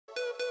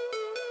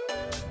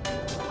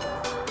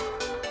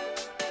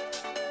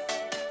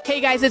Hey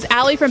guys, it's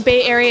Allie from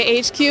Bay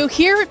Area HQ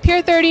here at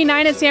Pier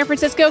 39 in San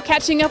Francisco,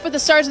 catching up with the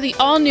stars of the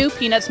all-new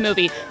Peanuts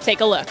movie.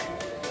 Take a look.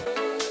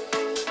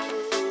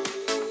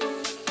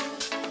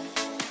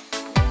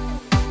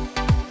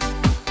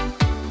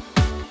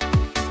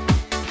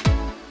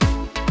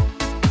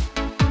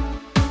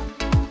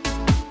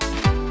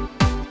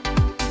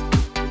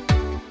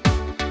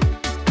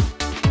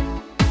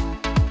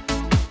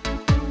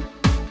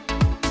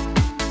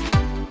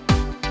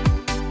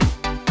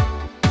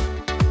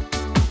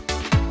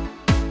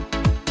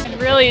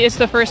 Really, it's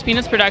the first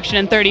Peanuts production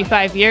in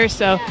 35 years,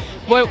 so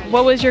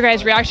what was your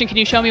guys' reaction? Can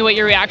you show me what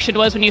your reaction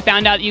was when you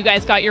found out that you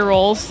guys got your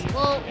roles?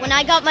 Well, when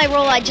I got my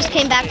role, I just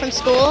came back from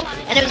school,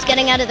 and I was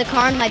getting out of the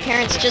car, and my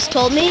parents just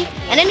told me,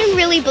 and I didn't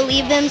really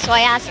believe them, so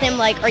I asked them,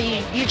 like,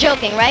 you're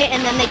joking, right?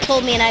 And then they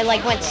told me, and I,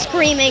 like, went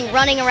screaming,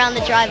 running around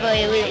the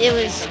driveway. It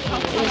was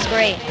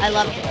great. I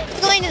loved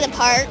it. Going to the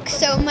park,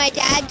 so my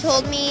dad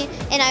told me,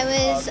 and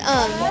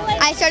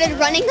I started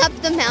running up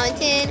the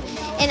mountain,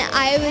 and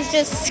I was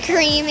just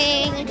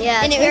screaming,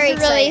 and it was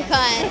really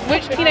fun.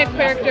 Which Peanut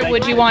character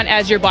would you want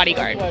as your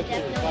bodyguard?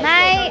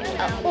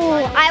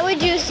 I would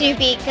do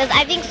Snoopy, because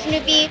I think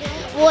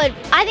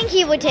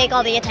he would take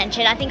all the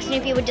attention. I think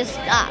Snoopy would just,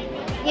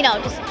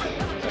 just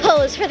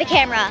pose for the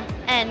camera,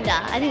 and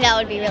I think that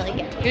would be really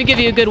good. It would give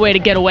you a good way to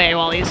get away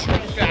while he's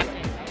distracted.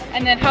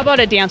 And then how about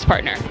a dance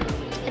partner?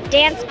 A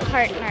dance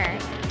partner?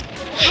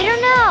 I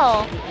don't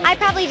know. I'd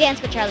probably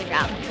dance with Charlie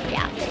Brown,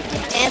 yeah.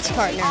 Dance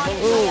partner.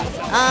 Ooh.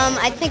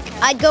 I think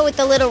I'd go with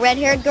the little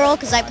red-haired girl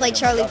because I play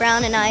Charlie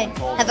Brown and I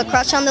have a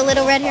crush on the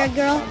little red-haired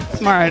girl.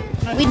 Smart.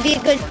 We'd be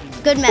a good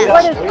match.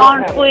 What is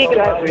on fleek?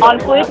 On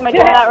fleek? Am I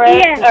saying that right?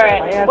 Yeah. All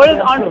right. What is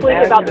on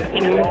fleek about the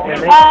Peanuts?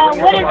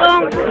 What is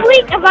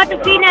fleek about the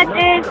Peanuts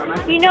is,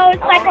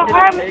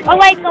 it's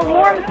like a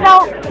warm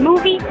felt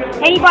movie.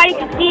 Anybody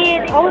can see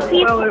it.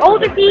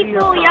 Older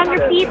people,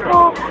 younger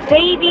people,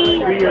 babies.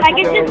 Like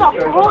it's just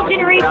a whole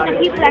generation of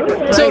people that can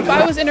see it. So if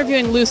I was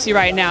interviewing Lucy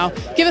right now,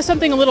 give us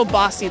something a little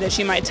bossy that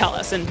she might tell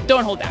us, and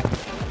don't hold back.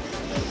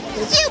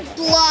 You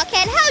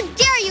blockhead! How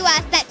dare you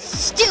ask that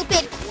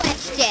stupid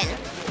question?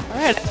 All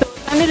right.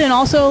 I'm excited and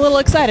also a little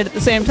excited at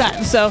the same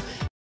time. So